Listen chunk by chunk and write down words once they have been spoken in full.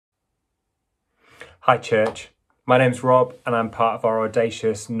Hi church, my name's Rob and I'm part of our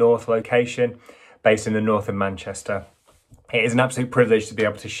Audacious North location based in the north of Manchester. It is an absolute privilege to be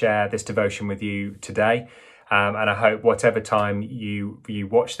able to share this devotion with you today, and I hope whatever time you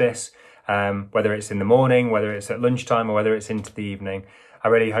watch this, whether it's in the morning, whether it's at lunchtime or whether it's into the evening, I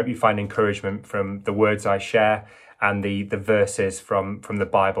really hope you find encouragement from the words I share and the verses from the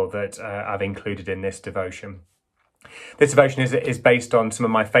Bible that I've included in this devotion. This devotion is based on some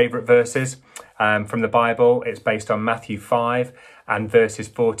of my favourite verses from the Bible. It's based on Matthew 5 and verses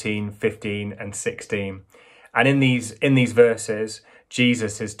 14, 15 and 16. And in these verses,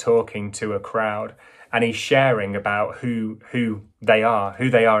 Jesus is talking to a crowd and he's sharing about who they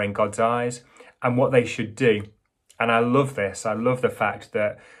are in God's eyes and what they should do. And I love this. I love the fact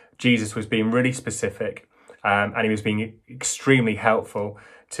that Jesus was being really specific and he was being extremely helpful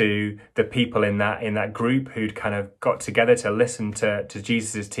to the people in that group who'd kind of got together to listen to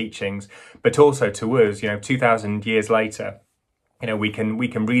Jesus's teachings, but also to us, 2,000 years later, we can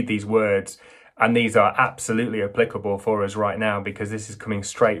read these words and these are absolutely applicable for us right now because this is coming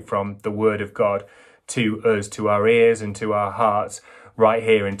straight from the Word of God to us, to our ears and to our hearts right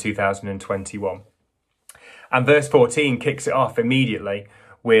here in 2021. And verse 14 kicks it off immediately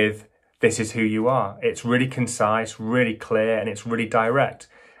with, "This is who you are." It's really concise, really clear, and it's really direct.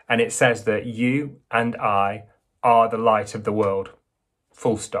 And it says that you and I are the light of the world,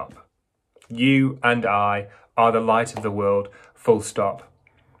 full stop. You and I are the light of the world, full stop.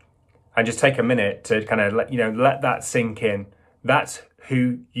 And just take a minute to kind of let that sink in. That's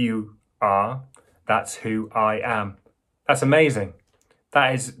who you are. That's who I am. That's amazing.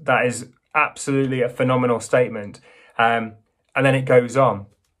 That is absolutely a phenomenal statement. And then it goes on.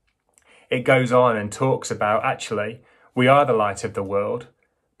 It goes on and talks about, actually, we are the light of the world.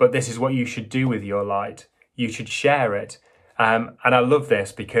 But this is what you should do with your light. You should share it. And I love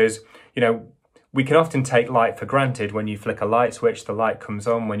this because, we can often take light for granted. When you flick a light switch, the light comes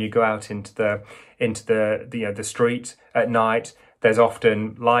on. When you go out into the street at night, there's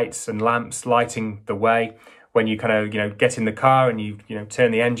often lights and lamps lighting the way. When you kind of, get in the car and you turn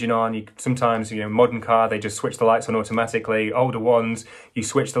the engine on, sometimes, modern car, they just switch the lights on automatically. Older ones, you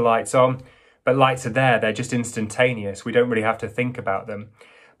switch the lights on. But lights are there. They're just instantaneous. We don't really have to think about them.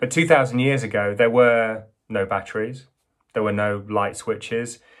 But 2,000 years ago, there were no batteries, there were no light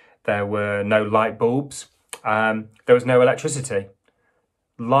switches, there were no light bulbs, there was no electricity.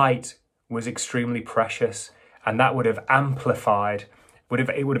 Light was extremely precious, and that would have amplified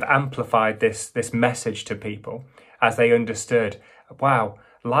this message to people as they understood, wow,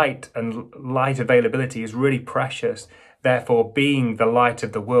 light and light availability is really precious. Therefore, being the light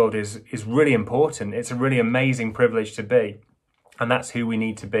of the world is really important. It's a really amazing privilege to be. And that's who we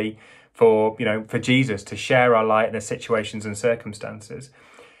need to be for Jesus, to share our light in the situations and circumstances.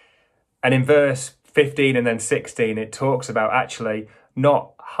 And in verse 15 and then 16, it talks about actually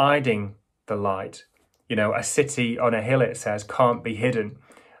not hiding the light. A city on a hill, it says, can't be hidden.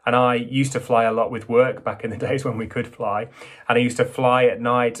 And I used to fly a lot with work back in the days when we could fly. And I used to fly at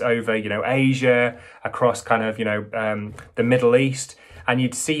night over, Asia, across kind of, the Middle East. And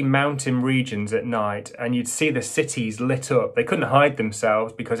you'd see mountain regions at night and you'd see the cities lit up. They couldn't hide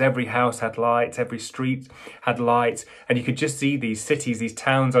themselves because every house had lights, every street had lights. And you could just see these cities, these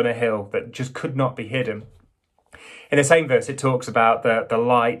towns on a hill that just could not be hidden. In the same verse, it talks about the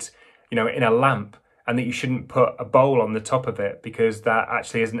light, in a lamp, and that you shouldn't put a bowl on the top of it because that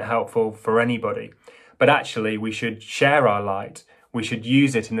actually isn't helpful for anybody. But actually, we should share our light. We should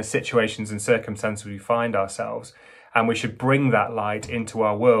use it in the situations and circumstances we find ourselves. And we should bring that light into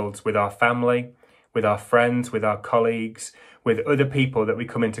our worlds with our family, with our friends, with our colleagues, with other people that we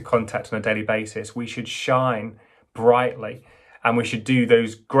come into contact on a daily basis. We should shine brightly and we should do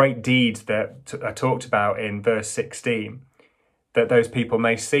those great deeds that are talked about in verse 16, that those people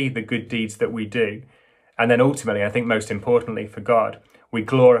may see the good deeds that we do. And then ultimately, I think most importantly for God, we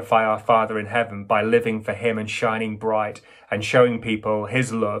glorify our Father in heaven by living for him and shining bright and showing people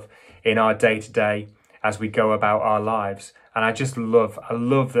his love in our day-to-day as we go about our lives. And I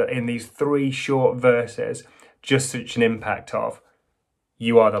love that in these 3 short verses, just such an impact of,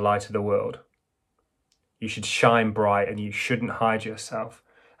 you are the light of the world. You should shine bright and you shouldn't hide yourself.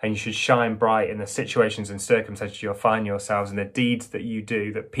 And you should shine bright in the situations and circumstances you'll find yourselves and the deeds that you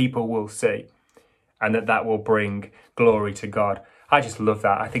do that people will see and that will bring glory to God. I just love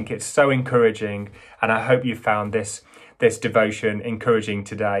that. I think it's so encouraging and I hope you found this devotion encouraging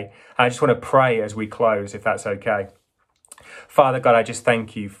today. I just want to pray as we close, if that's okay. Father God, I just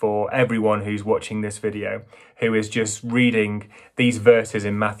thank you for everyone who's watching this video, who is just reading these verses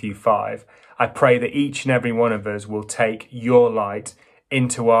in Matthew 5. I pray that each and every one of us will take your light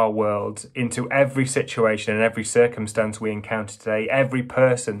into our world, into every situation and every circumstance we encounter today, every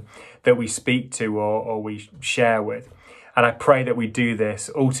person that we speak to or we share with. And I pray that we do this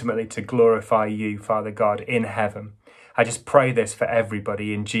ultimately to glorify you, Father God, in heaven. I just pray this for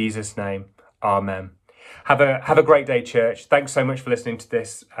everybody in Jesus' name. Amen. Have a great day, church. Thanks so much for listening to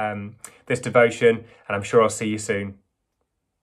this devotion, and I'm sure I'll see you soon.